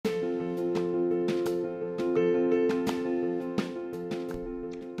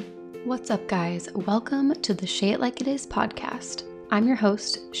What's up, guys? Welcome to the Shay It Like It Is podcast. I'm your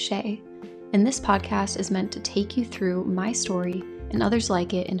host, Shay, and this podcast is meant to take you through my story and others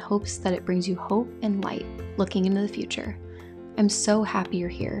like it in hopes that it brings you hope and light looking into the future. I'm so happy you're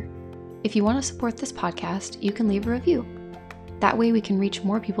here. If you want to support this podcast, you can leave a review. That way we can reach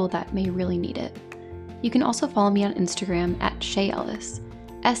more people that may really need it. You can also follow me on Instagram at Shay Ellis,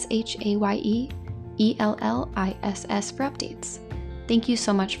 ShayeElliss for updates. Thank you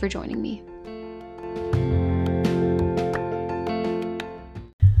so much for joining me.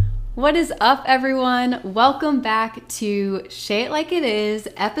 What is up, everyone? Welcome back to Shay It Like It Is,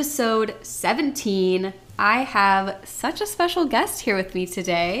 episode 17. I have such a special guest here with me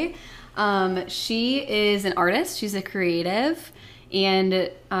today. She is an artist. She's a creative.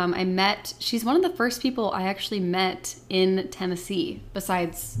 And she's one of the first people I actually met in Tennessee,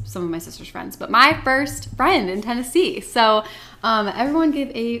 besides some of my sister's friends, but my first friend in Tennessee. So everyone give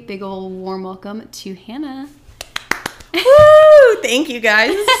a big old warm welcome to Hannah. Woo! Thank you,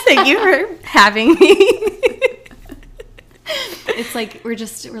 guys. Thank you for having me. It's like, we're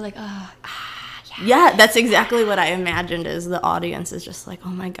like, yeah, that's exactly what I imagined. Is the audience is just like, oh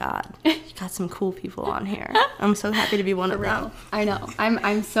my God, you got some cool people on here. I'm so happy to be one of them. I know.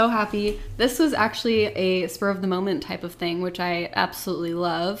 I'm so happy. This was actually a spur of the moment type of thing, which I absolutely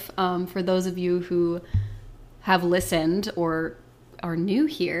love. For those of you who have listened or are new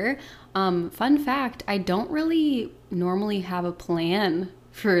here, fun fact, I don't really normally have a plan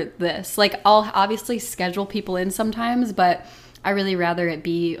for this. Like, I'll obviously schedule people in sometimes, but I really rather it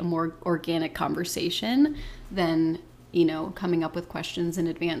be a more organic conversation than, coming up with questions in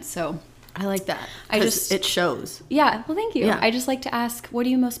advance. So I like that. It shows. Yeah. Well, thank you. Yeah. I just like to ask, what are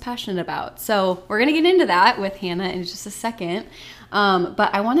you most passionate about? So we're going to get into that with Hannah in just a second.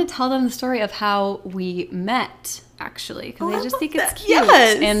 But I want to tell them the story of how we met, actually, because I just think it's cute.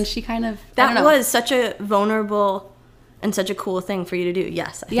 Yes. And she kind of, that was such a vulnerable and such a cool thing for you to do.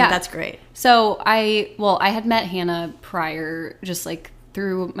 Yes, I think that's great. So I had met Hannah prior, just like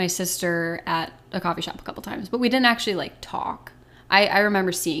through my sister at a coffee shop a couple times, but we didn't actually like talk. I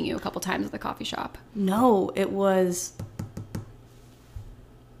remember seeing you a couple times at the coffee shop. No, it was,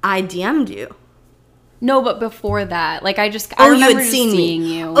 I DM'd you. No, but before that, like I remember you had just seen seeing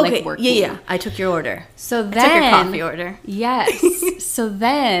me. you, Okay, like working. yeah. I took your order. So then, I took your coffee order. Yes. So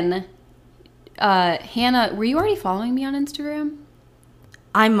then, Hannah, were you already following me on Instagram?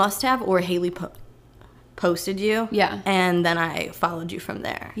 I must have, or Haley posted you. Yeah. And then I followed you from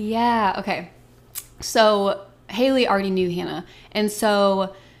there. Yeah. Okay. So Haley already knew Hannah, and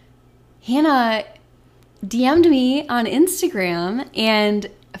so Hannah DM'd me on Instagram. And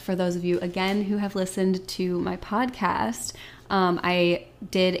for those of you again who have listened to my podcast, I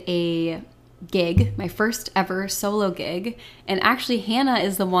did a gig, my first ever solo gig, and actually Hannah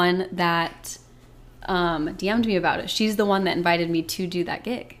is the one that DM'd me about it. She's the one that invited me to do that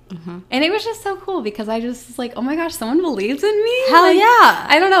gig. Mm-hmm. And it was just so cool because I just was like, oh my gosh, someone believes in me. Hell like, yeah.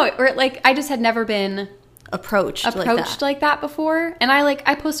 I don't know, or like I just had never been approached like that before. And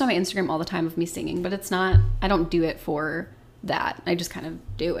I post on my Instagram all the time of me singing, but I don't do it for that. I just kind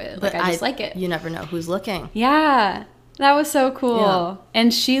of do it. But I just like it. You never know who's looking. Yeah. That was so cool. Yeah.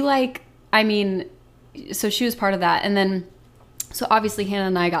 And she so she was part of that. And then, so obviously Hannah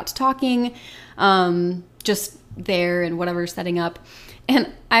and I got to talking, just there and whatever, setting up.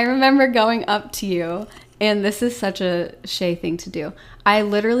 And I remember going up to you, and this is such a Shay thing to do. I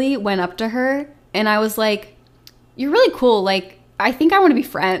literally went up to her and I was like, you're really cool. Like, I think I want to be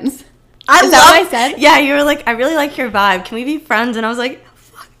friends. Is that what I said? Yeah, you were like, I really like your vibe. Can we be friends? And I was like,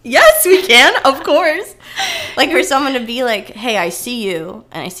 yes, we can. Of course. Like, for someone to be like, hey, I see you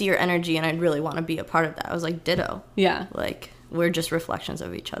and I see your energy and I'd really want to be a part of that. I was like, ditto. Yeah. Like, we're just reflections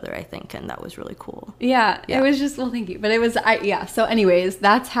of each other, I think. And that was really cool. Yeah. It was just, well, thank you. But it was, So anyways,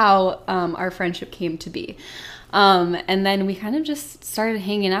 that's how our friendship came to be. And then we kind of just started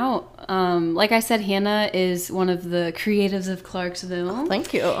hanging out. Like I said, Hannah is one of the creatives of Clarksville. Oh,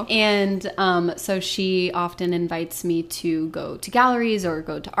 thank you. And so she often invites me to go to galleries or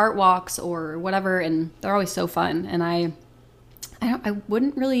go to art walks or whatever, and they're always so fun. And I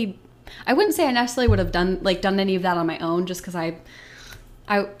wouldn't say I necessarily would have done any of that on my own, just because I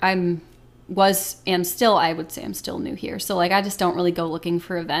would say I'm still new here. So like, I just don't really go looking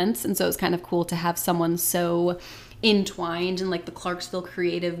for events. And so it's kind of cool to have someone so entwined in like the Clarksville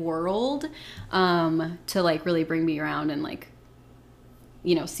creative world, to like really bring me around and like,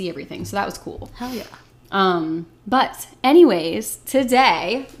 see everything. So that was cool. Hell yeah. But anyways,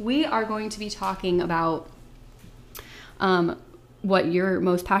 today we are going to be talking about, what you're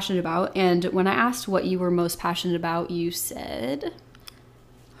most passionate about. And when I asked what you were most passionate about, you said...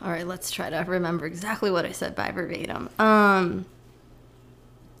 All right, let's try to remember exactly what I said by verbatim. I'm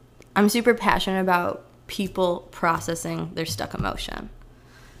super passionate about people processing their stuck emotion.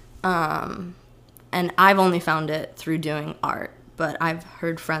 And I've only found it through doing art, but I've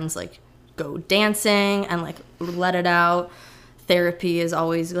heard friends like go dancing and like let it out. Therapy is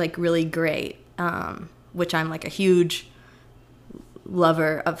always like really great, which I'm like a huge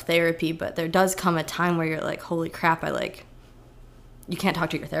lover of therapy, but there does come a time where you're like, holy crap, you can't talk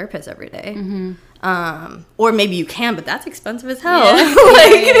to your therapist every day. Or maybe you can, but that's expensive as hell.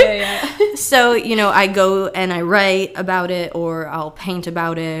 Yeah. So, I go and I write about it, or I'll paint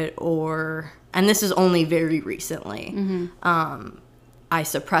about it, and this is only very recently. I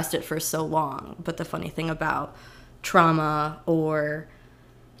suppressed it for so long, but the funny thing about trauma or,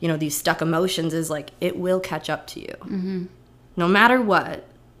 these stuck emotions is like, it will catch up to you. No matter what.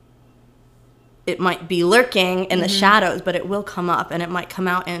 It might be lurking in the shadows, but it will come up, and it might come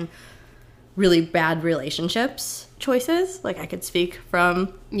out in really bad relationships choices. Like, I could speak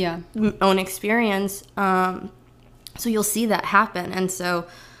from own experience. So you'll see that happen. And so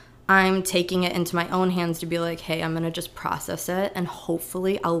I'm taking it into my own hands to be like, hey, I'm going to just process it, and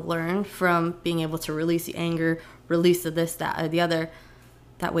hopefully I'll learn from being able to release the anger, release the this, that, or the other.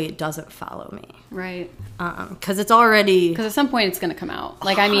 That way it doesn't follow me. Right. Because it's already... Because at some point it's going to come out.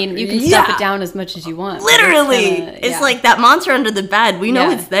 Like, I mean, you can stuff it down as much as you want. Literally. It's like that monster under the bed. We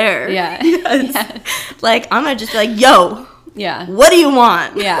know it's there. Yeah. Like, I'm going to just be like, yo. Yeah. What do you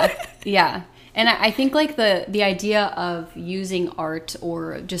want? Yeah. And I think, like, the idea of using art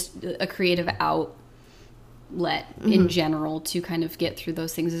or just a creative outlet in general to kind of get through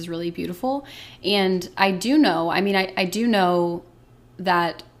those things is really beautiful. And I do know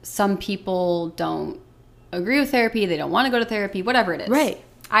that some people don't agree with therapy, they don't want to go to therapy, whatever it is. Right.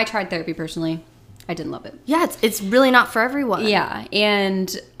 I tried therapy personally. I didn't love it. Yeah, it's really not for everyone. Yeah,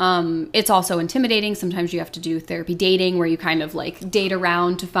 and it's also intimidating. Sometimes you have to do therapy dating, where you kind of like date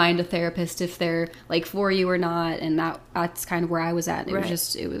around to find a therapist if they're like for you or not, and that's kind of where I was at.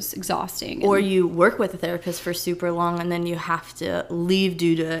 It was exhausting. Or you work with a therapist for super long, and then you have to leave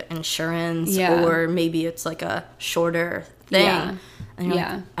due to insurance, or maybe it's like a shorter thing. Yeah. And you're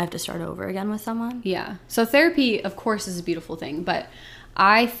like, I have to start over again with someone? Yeah. So therapy, of course, is a beautiful thing. But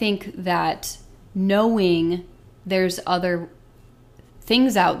I think that knowing there's other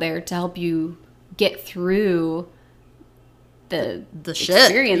things out there to help you get through the shit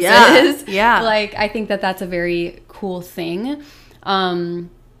experiences. Yeah. Like, I think that's a very cool thing. And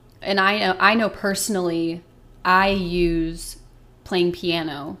I know personally, I use playing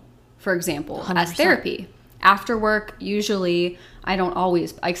piano, for example, 100%. as therapy. After work, usually, I don't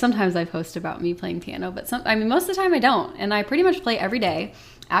always, like sometimes I post about me playing piano, but most of the time I don't. And I pretty much play every day.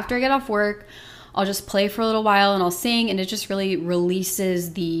 After I get off work, I'll just play for a little while and I'll sing, and it just really releases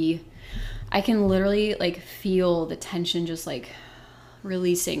I can literally like feel the tension just like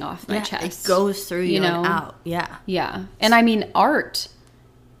releasing off my chest. It goes through you know? and out. Yeah. Yeah. And I mean, art,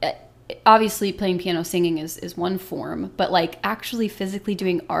 obviously playing piano, singing is one form, but like actually physically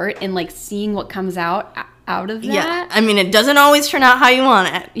doing art and like seeing what comes out of that. Yeah. I mean, it doesn't always turn out how you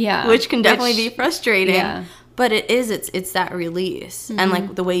want it. Yeah. Which can definitely be frustrating. Yeah. But it's that release. And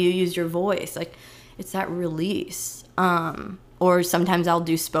like the way you use your voice, like it's that release. Or sometimes I'll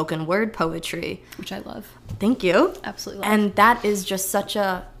do spoken word poetry, which I love. Thank you. Absolutely love. And that is just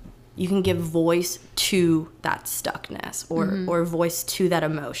you can give voice to that stuckness or voice to that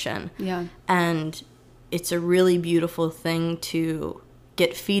emotion. Yeah. And it's a really beautiful thing to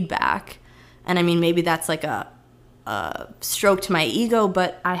get feedback. And I mean, maybe that's like a stroke to my ego,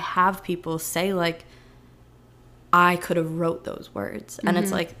 but I have people say like, I could have wrote those words. And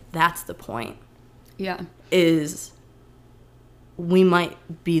it's like, that's the point. Yeah. Is we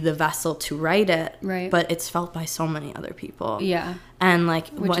might be the vessel to write it, right? But it's felt by so many other people. Yeah. And like,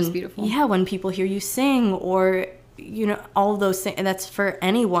 which is beautiful. Yeah, when people hear you sing or, all of those things, and that's for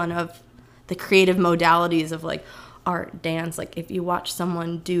any one of the creative modalities of like art, dance. Like if you watch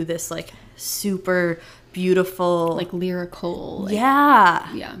someone do this like super beautiful, like lyrical. Like,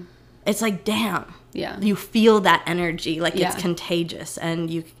 yeah. It's like, damn. Yeah. You feel that energy, like it's contagious,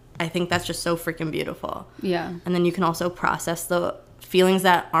 and I think that's just so freaking beautiful. Yeah. And then you can also process the feelings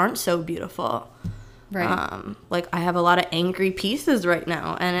that aren't so beautiful. Right. Like I have a lot of angry pieces right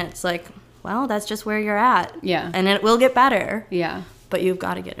now, and it's like, well, that's just where you're at. Yeah. And it will get better. Yeah. But you've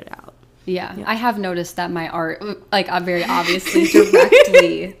got to get it out. Yeah. I have noticed that my art, like very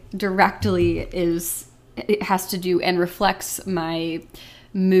obviously directly it has to do and reflects my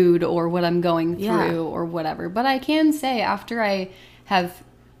mood or what I'm going through or whatever. But I can say after I have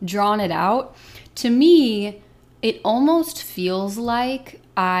drawn it out, to me, it almost feels like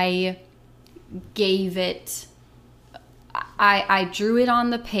I gave it, I drew it on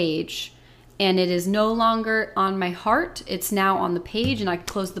the page, and it is no longer on my heart. It's now on the page, and I can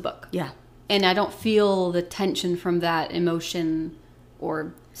close the book. Yeah. And I don't feel the tension from that emotion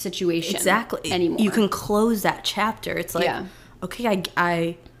or situation anymore. You can close that chapter. It's like, okay,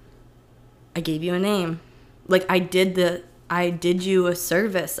 I gave you a name. Like, I did you a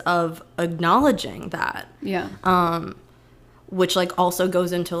service of acknowledging that. Yeah. Which, like, also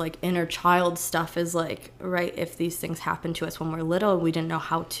goes into, like, inner child stuff is, like, right, if these things happen to us when we're little, we didn't know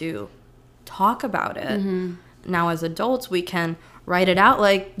how to talk about it. Mm-hmm. Now, as adults, we can write it out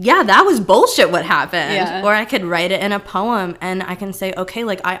like, yeah, that was bullshit what happened. Yeah. Or I could write it in a poem, and I can say, okay,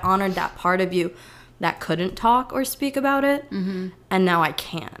 like, I honored that part of you that couldn't talk or speak about it, and now I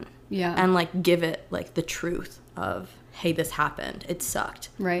can. Yeah. And, like, give it, like, the truth of, hey, this happened. It sucked.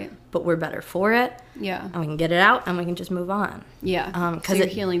 Right. But we're better for it. Yeah. And we can get it out, and we can just move on. Yeah. Because you're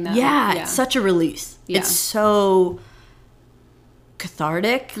healing that. Yeah, it's such a release. Yeah. It's so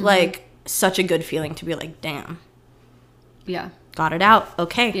cathartic. Like, such a good feeling to be like, damn. Yeah. Got it out.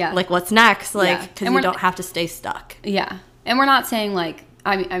 Okay. Yeah. Like, what's next? Like, because you don't have to stay stuck. Yeah. And we're not saying, like,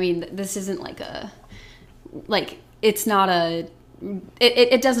 I mean, this isn't like it's not a,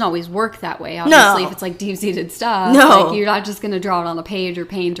 it doesn't always work that way. Obviously, if it's like deep-seated stuff, like, you're not just going to draw it on a page or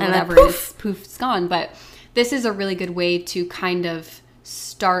paint or whatever, and it's gone. But this is a really good way to kind of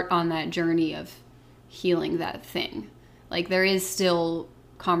start on that journey of healing that thing. Like, there is still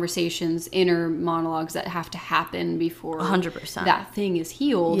conversations, inner monologues that have to happen before 100% that thing is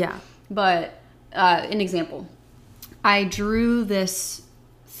healed. Yeah. But an example, I drew this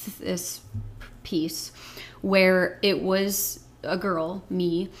piece where it was a girl,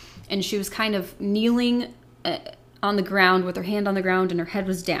 me, and she was kind of kneeling on the ground with her hand on the ground and her head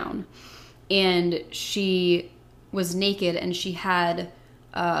was down, and she was naked, and she had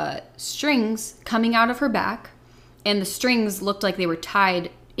strings coming out of her back, and the strings looked like they were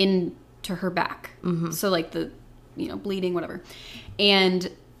tied into her back. So, like, the, bleeding, whatever. And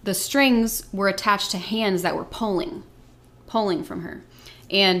the strings were attached to hands that were pulling from her.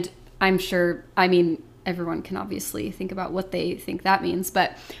 And I'm sure, everyone can obviously think about what they think that means,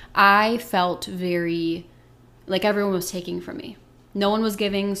 but I felt very like everyone was taking from me. No one was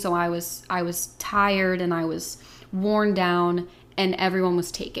giving, so I was tired and I was worn down, and everyone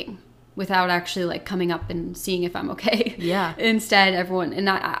was taking without actually, like, coming up and seeing if I'm okay. Yeah. Instead, everyone, and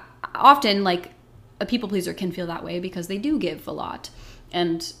I often, like, a people pleaser can feel that way because they do give a lot,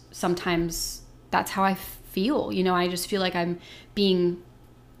 and sometimes that's how I feel. I just feel like I'm being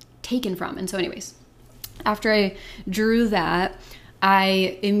taken from. And so, anyways, after I drew that,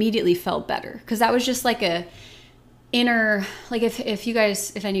 I immediately felt better, because that was just like a inner, like,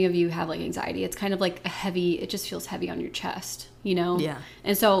 if any of you have, like, anxiety, it's kind of like it just feels heavy on your chest, Yeah.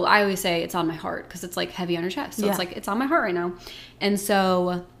 And so I always say it's on my heart, because it's, like, heavy on your chest. So it's like, it's on my heart right now. And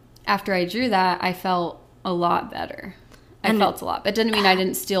so after I drew that, I felt a lot better. I felt a lot. But it didn't mean I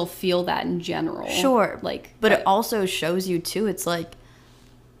didn't still feel that in general. Sure. Like, but it also shows you, too, it's like,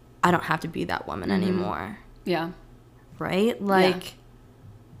 I don't have to be that woman anymore. Yeah. Right? Like,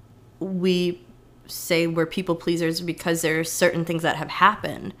 we say we're people pleasers because there are certain things that have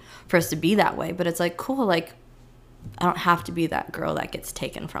happened for us to be that way. But it's like, cool, like, I don't have to be that girl that gets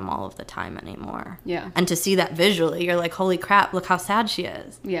taken from all of the time anymore. Yeah. And to see that visually, you're like, holy crap, look how sad she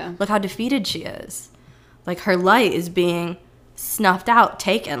is. Yeah. Look how defeated she is. Like, her light is being snuffed out,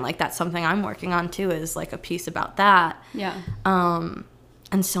 taken. Like, that's something I'm working on, too, is, like, a piece about that. Yeah.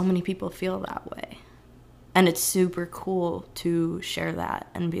 And so many people feel that way. And it's super cool to share that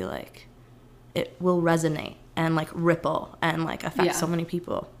and be like, it will resonate and, like, ripple and, like, affect so many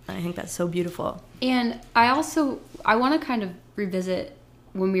people. And I think that's so beautiful. And I want to kind of revisit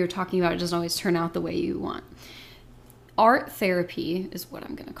when we were talking about it doesn't always turn out the way you want. Art therapy is what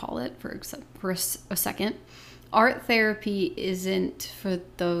I'm going to call it for a second. Art therapy isn't for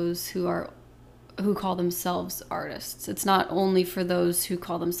those who call themselves artists. It's not only for those who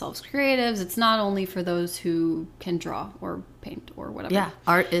call themselves creatives. It's not only for those who can draw or paint or whatever. Yeah,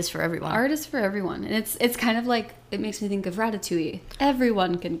 art is for everyone. Art is for everyone. And it's kind of like, it makes me think of Ratatouille.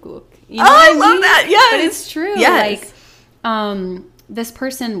 Everyone can cook. I love that. Yes. But it's true. Yes. Like, this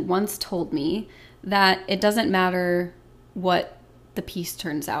person once told me that it doesn't matter what the piece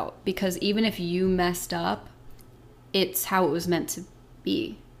turns out, because even if you messed up, it's how it was meant to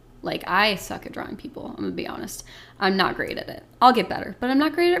be. Like, I suck at drawing people. I'm gonna be honest. I'm not great at it. I'll get better, but I'm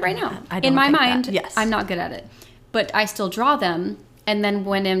not great at it right now. In my mind, yes. I'm not good at it. But I still draw them, and then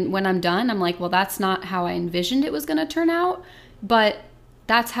when I'm done, I'm like, well, that's not how I envisioned it was gonna turn out, but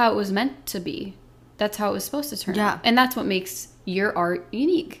that's how it was meant to be. That's how it was supposed to turn out. And that's what makes your art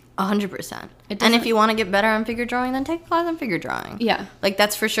unique. 100%. It And if doesn't- you want to get better on figure drawing, then take a class on figure drawing. Yeah. Like,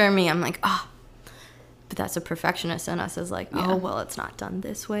 that's for sure me. I'm like, oh, but that's a perfectionist in us is like, Yeah. oh, well, it's not done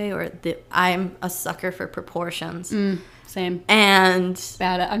this way. Or I'm a sucker for proportions. Same. And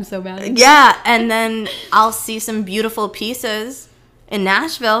I'm so bad at it. yeah, and then I'll see some beautiful pieces in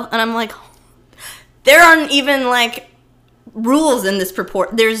Nashville, and I'm like, there aren't even, like, rules in this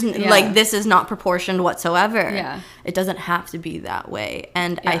there's like, this is not proportioned whatsoever. Yeah. It doesn't have to be that way.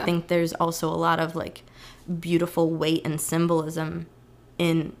 And I Yeah. think there's also a lot of, like, beautiful weight and symbolism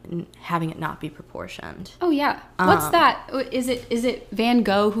in having it not be proportioned. Oh yeah. What's that? Is it Van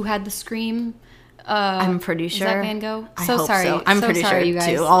Gogh who had the scream? I'm pretty sure. Is that Van Gogh? I So hope sorry. so. I'm So pretty sorry, sure you guys,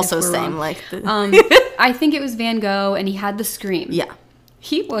 too. if Also we're same wrong. like the I think it was Van Gogh, and he had the scream. yeah.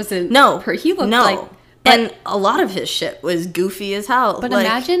 He wasn't. No, he looked no. like. And a lot of his shit was goofy as hell. But like,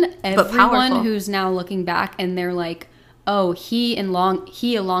 imagine but everyone powerful. who's now looking back and they're like, oh, he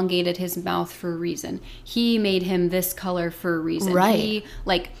elongated his mouth for a reason. He made him this color for a reason. Right.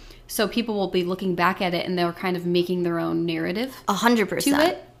 So people will be looking back at it and they're kind of making their own narrative 100%. to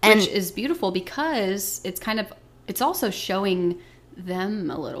it, And which is beautiful because it's also showing them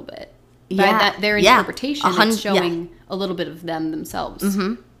a little bit. By Yeah. their Yeah. interpretation, it's showing a little bit of them themselves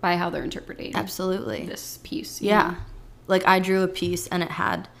by how they're interpreting absolutely. this piece. you Yeah. know? Like I drew a piece and it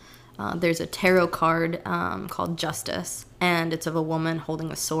had, there's a tarot card called Justice, and it's of a woman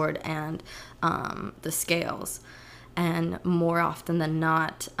holding a sword and the scales. And more often than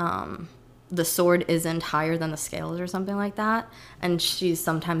not, the sword isn't higher than the scales or something like that. And she's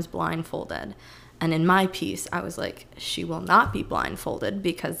sometimes blindfolded. And in my piece, I was like, she will not be blindfolded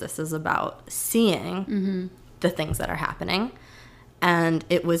because this is about seeing the things that are happening. And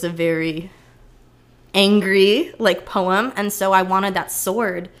it was a very angry, like, poem. And so I wanted that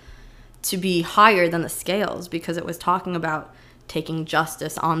sword to be higher than the scales because it was talking about taking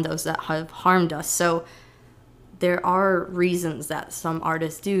justice on those that have harmed us. So there are reasons that some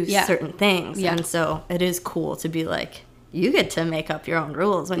artists do certain things. Yeah. And so it is cool to be like, you get to make up your own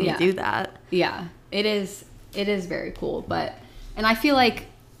rules when you do that. Yeah, it is very cool. And I feel like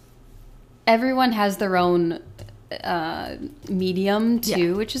everyone has their own medium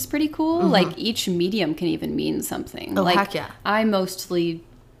too, which is pretty cool. Like each medium can even mean something. Oh, like, heck yeah. I mostly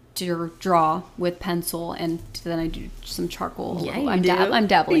draw with pencil, and then I do some charcoal. Yeah, you I'm do. I'm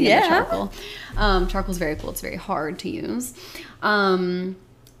dabbling Yeah. into charcoal. Charcoal's very cool. It's very hard to use. And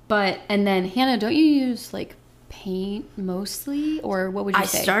then Hannah, don't you use like paint mostly, or what would you I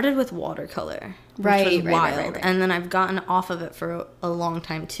say? started with watercolor, which Right, was right, wild. right, right. And then I've gotten off of it for a long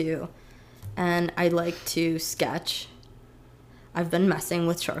time too. And I like to sketch. I've been messing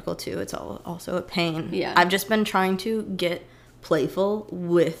with charcoal too. It's also a pain. Yeah. I've just been trying to get playful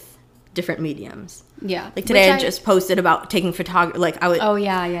with different mediums. Yeah. Like today Which I just posted about taking photography. Like Oh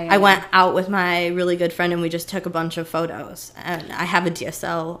yeah. I went out with my really good friend and we just took a bunch of photos. And I have a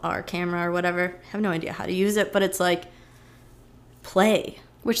DSLR camera or whatever. I have no idea how to use it, but it's like play.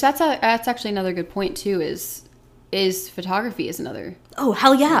 Which that's actually another good point too. Is photography is another Oh,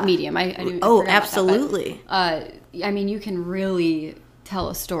 hell yeah. medium. I forgot about that, but, absolutely. I mean, you can really tell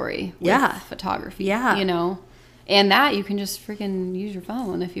a story with Yeah. photography. Yeah. You know, and that you can just freaking use your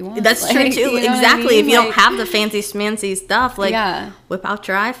phone if you want. That's Like, true too. you know what I Exactly. mean? If you don't Like, have the fancy schmancy stuff, like Yeah. whip out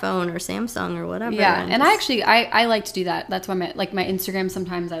your iPhone or Samsung or whatever. Yeah, and I just- actually I like to do that. That's why my Instagram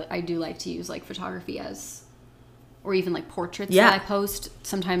sometimes I do like to use like photography as, or even like portraits Yeah. that I post.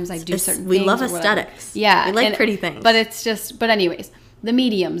 Sometimes I do certain we things. love or whatever. aesthetics. Yeah, We like pretty things. But it's just, but anyways, the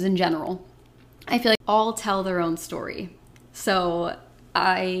mediums in general, I feel like all tell their own story. So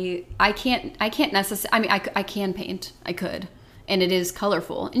I can't necessarily. I mean, I can paint. I could. And it is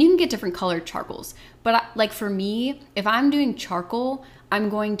colorful, and you can get different colored charcoals. But like for me, if I'm doing charcoal, I'm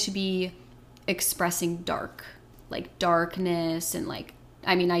going to be expressing dark, like darkness, and like,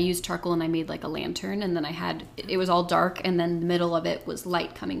 I mean, I used charcoal and I made like a lantern, and then it was all dark, and then the middle of it was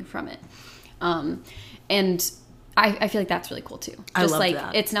light coming from it. And I feel like that's really cool too. Just I love like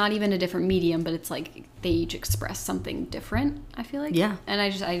that. it's not even a different medium, but it's like they each express something different, I feel like. Yeah. And I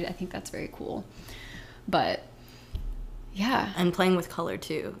think that's very cool. But yeah. and playing with color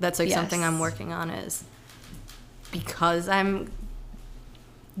too. That's like something I'm Yes. working on, is because I'm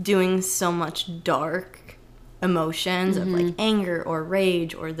doing so much dark emotions of like anger or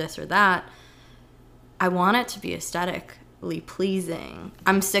rage or this or that. I want it to be aesthetically pleasing.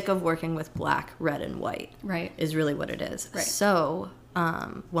 I'm sick of working with black, red, and white. Right. Is really what it is. Right. So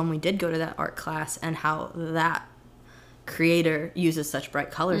when we did go to that art class and how that creator uses such bright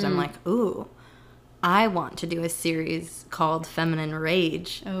colors, I'm like, ooh, I want to do a series called Feminine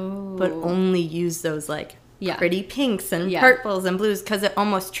Rage, Oh. but only use those like Yeah. pretty pinks and Yeah. purples and blues, because it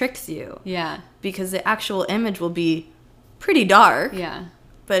almost tricks you. Yeah. Because the actual image will be pretty dark, Yeah.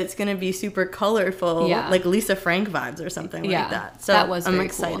 but it's going to be super colorful, Yeah. like Lisa Frank vibes or something Yeah. like that. So That was I'm very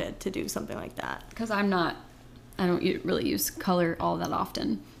excited to do something like that. Because I don't really use color all that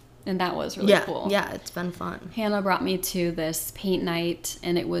often. And that was really cool. Yeah, it's been fun. Hannah brought me to this paint night,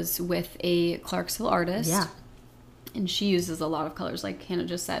 and it was with a Clarksville artist. Yeah. And she uses a lot of colors, like Hannah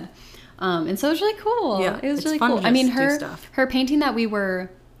just said. And so it was really cool. Yeah, It was it's really fun cool. to I mean, just do her stuff. her painting that we were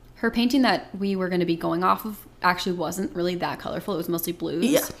going to be going off of actually wasn't really that colorful. It was mostly blues.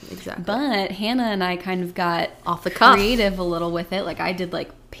 Yeah, exactly. But Hannah and I kind of got Off the cuff. creative a little with it. Like I did like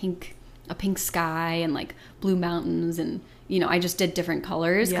a pink sky and like blue mountains, and I just did different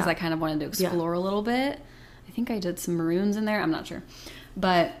colors because Yeah. I kind of wanted to explore a little bit. I think I did some maroons in there. I'm not sure.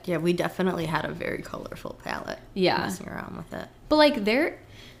 But Yeah, we definitely had a very colorful palette. Yeah. Messing around with it. But like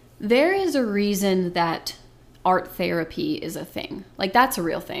there is a reason that art therapy is a thing. Like that's a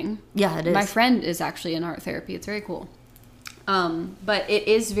real thing. Yeah, it is. My friend is actually in art therapy. It's very cool. But it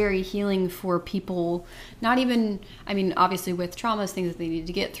is very healing for people, not even, I mean, obviously with traumas, things that they need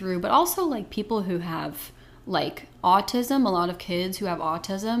to get through, but also like people who have like autism, a lot of kids who have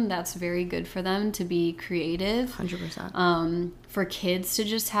autism, that's very good for them to be creative. 100%. For kids to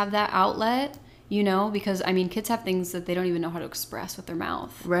just have that outlet, because I mean, kids have things that they don't even know how to express with their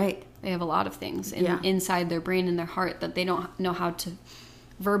mouth. Right. They have a lot of things Yeah. inside their brain and their heart that they don't know how to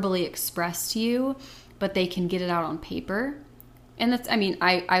verbally express to you, but they can get it out on paper. And that's, I mean,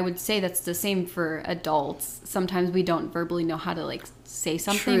 I would say that's the same for adults. Sometimes we don't verbally know how to like say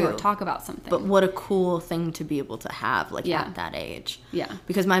something or True. talk about something. But what a cool thing to be able to have, like, Yeah. at that age. Yeah.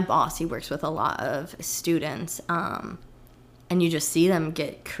 Because my boss, he works with a lot of students, and you just see them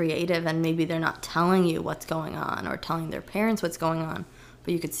get creative, and maybe they're not telling you what's going on or telling their parents what's going on,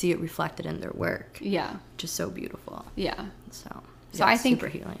 but you could see it reflected in their work. Yeah. Which is so beautiful. Yeah. So I think super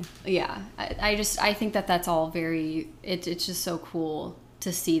healing. Yeah, I think that's all very. It's just so cool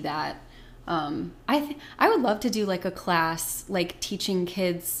to see that. I would love to do like a class, like teaching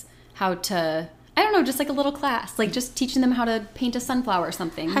kids how to. I don't know, just like a little class, like just teaching them how to paint a sunflower or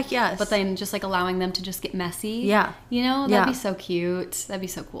something. Heck yes. But then just like allowing them to just get messy. Yeah. That'd Yeah. be so cute. That'd be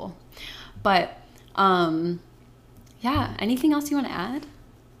so cool. But yeah. Anything else you want to add?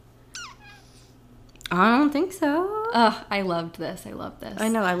 I don't think so. I loved this. I love this. I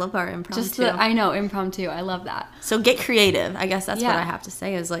know. I love our impromptu. I know, impromptu. I love that. So get creative. I guess that's what Yeah. I have to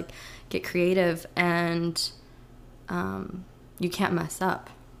say is like get creative, and you can't mess up.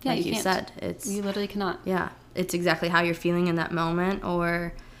 Yeah, like you can't. said, it's You literally cannot. yeah, it's exactly how you're feeling in that moment,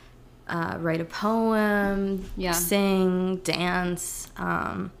 or write a poem, Yeah. sing, dance.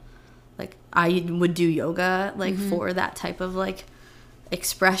 Like I would do yoga like Mm-hmm. for that type of like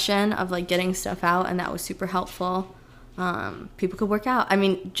expression of like getting stuff out, and that was super helpful. People could work out. I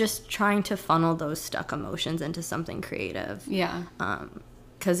mean, just trying to funnel those stuck emotions into something creative. Yeah.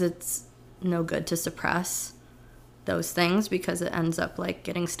 Because it's no good to suppress those things, because it ends up like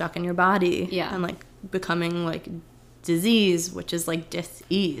getting stuck in your body. Yeah. And like becoming like disease, which is like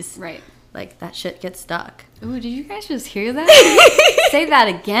dis-ease. Right. Like that shit gets stuck. Ooh, did you guys just hear that? Say that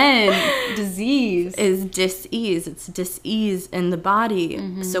again. Disease. Is dis-ease. It's dis-ease in the body.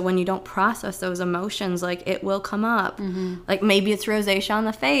 Mm-hmm. So when you don't process those emotions, like it will come up. Mm-hmm. Like maybe it's rosacea on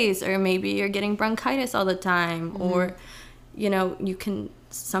the face, or maybe you're getting bronchitis all the time, Mm-hmm. or you can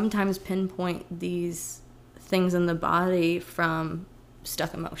sometimes pinpoint these things in the body from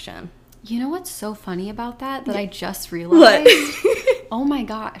stuck emotion. You know what's so funny about that I just realized? Oh my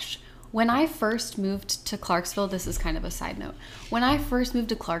gosh. When I first moved to Clarksville, this is kind of a side note. When I first moved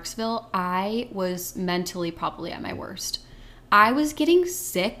to Clarksville, I was mentally probably at my worst. I was getting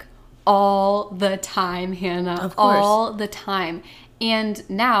sick all the time, Hannah. Of course. All the time. And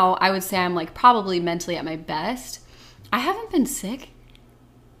now I would say I'm like probably mentally at my best. I haven't been sick.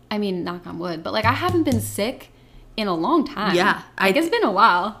 I mean, knock on wood, but like I haven't been sick in a long time. Yeah, Like it's been a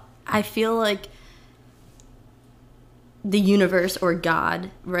while. I feel like the universe or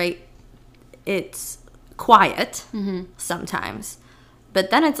God, right? It's quiet sometimes. But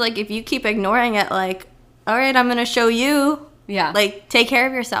then it's like if you keep ignoring it, like, all right, I'm going to show you. Yeah. Like, take care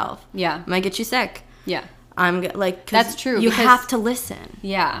of yourself. Yeah. I'm going to get you sick. Yeah. Like, 'cause That's true, You because- have to listen.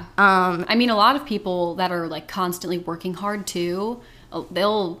 Yeah. I mean, a lot of people that are like constantly working hard too,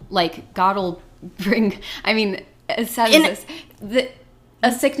 they'll like, God will bring, I mean, as sad as this,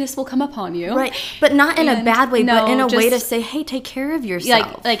 a sickness will come upon you. Right. But not in a And bad way, but in a way to just- say, hey, take care of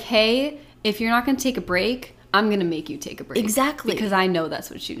yourself. Like, hey, if you're not going to take a break, I'm going to make you take a break. Exactly. Because I know that's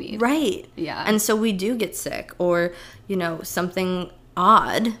what you need. Right. Yeah. And so we do get sick, or, something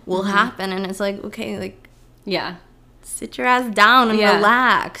odd will happen, and it's like, okay, like, Yeah. Sit your ass down and Yeah.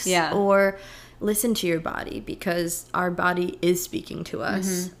 relax. Yeah. Or listen to your body, because our body is speaking to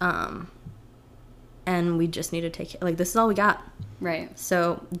us. And we just need to take it. Like, this is all we got. Right.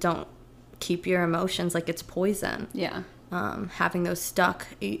 So don't keep your emotions like it's poison. Yeah. Having those stuck,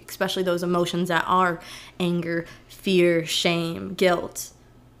 especially those emotions that are anger, fear, shame, guilt,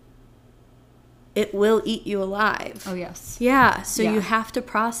 it will eat you alive. Oh, yes. Yeah, so Yeah. you have to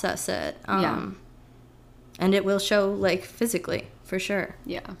process it. Yeah. And it will show, like, physically, for sure.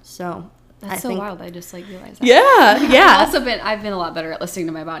 Yeah. So That's I so think, wild. I just like realized that. Yeah. I've been a lot better at listening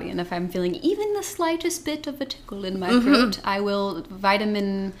to my body, and if I'm feeling even the slightest bit of a tickle in my throat, I will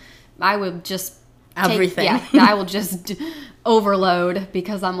just Everything. I will just overload,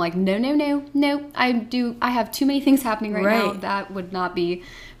 because I'm like, no. I have too many things happening right now. Right. That would not be.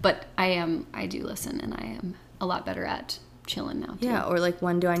 But I do listen, and I am a lot better at chilling now too. Yeah, or like,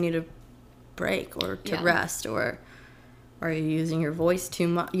 when do I need a break or to Yeah. rest, or are you using your voice too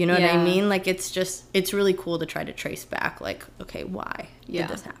much? You know what I Yeah. mean? Like, it's really cool to try to trace back, like, okay, why Yeah.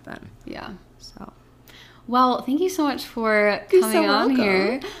 did this happen? Yeah. So, Well, thank you so much for You're coming so on welcome.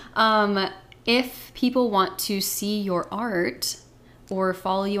 here. If people want to see your art or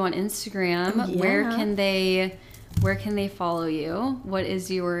follow you on Instagram, where Yeah. can they follow you? What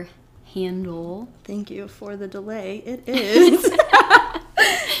is your handle? thank you for the delay. It is.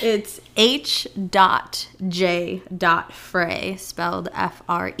 It's h.j.frey, spelled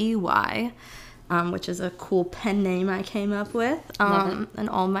Frey, which is a cool pen name I came up with. Love it. And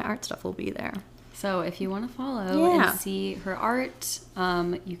all my art stuff will be there. So if you want to follow Yeah. and see her art,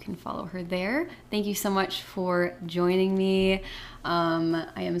 you can follow her there. Thank you so much for joining me. I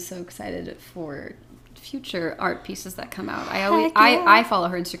am so excited for future art pieces that come out. Heck yeah. I follow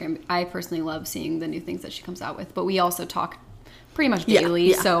her Instagram. I personally love seeing the new things that she comes out with, but we also talk pretty much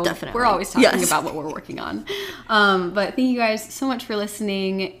daily, yeah, so definitely. we're always talking Yes. about what we're working on. But thank you guys so much for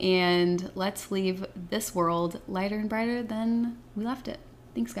listening, and let's leave this world lighter and brighter than we left it.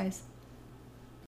 Thanks, guys.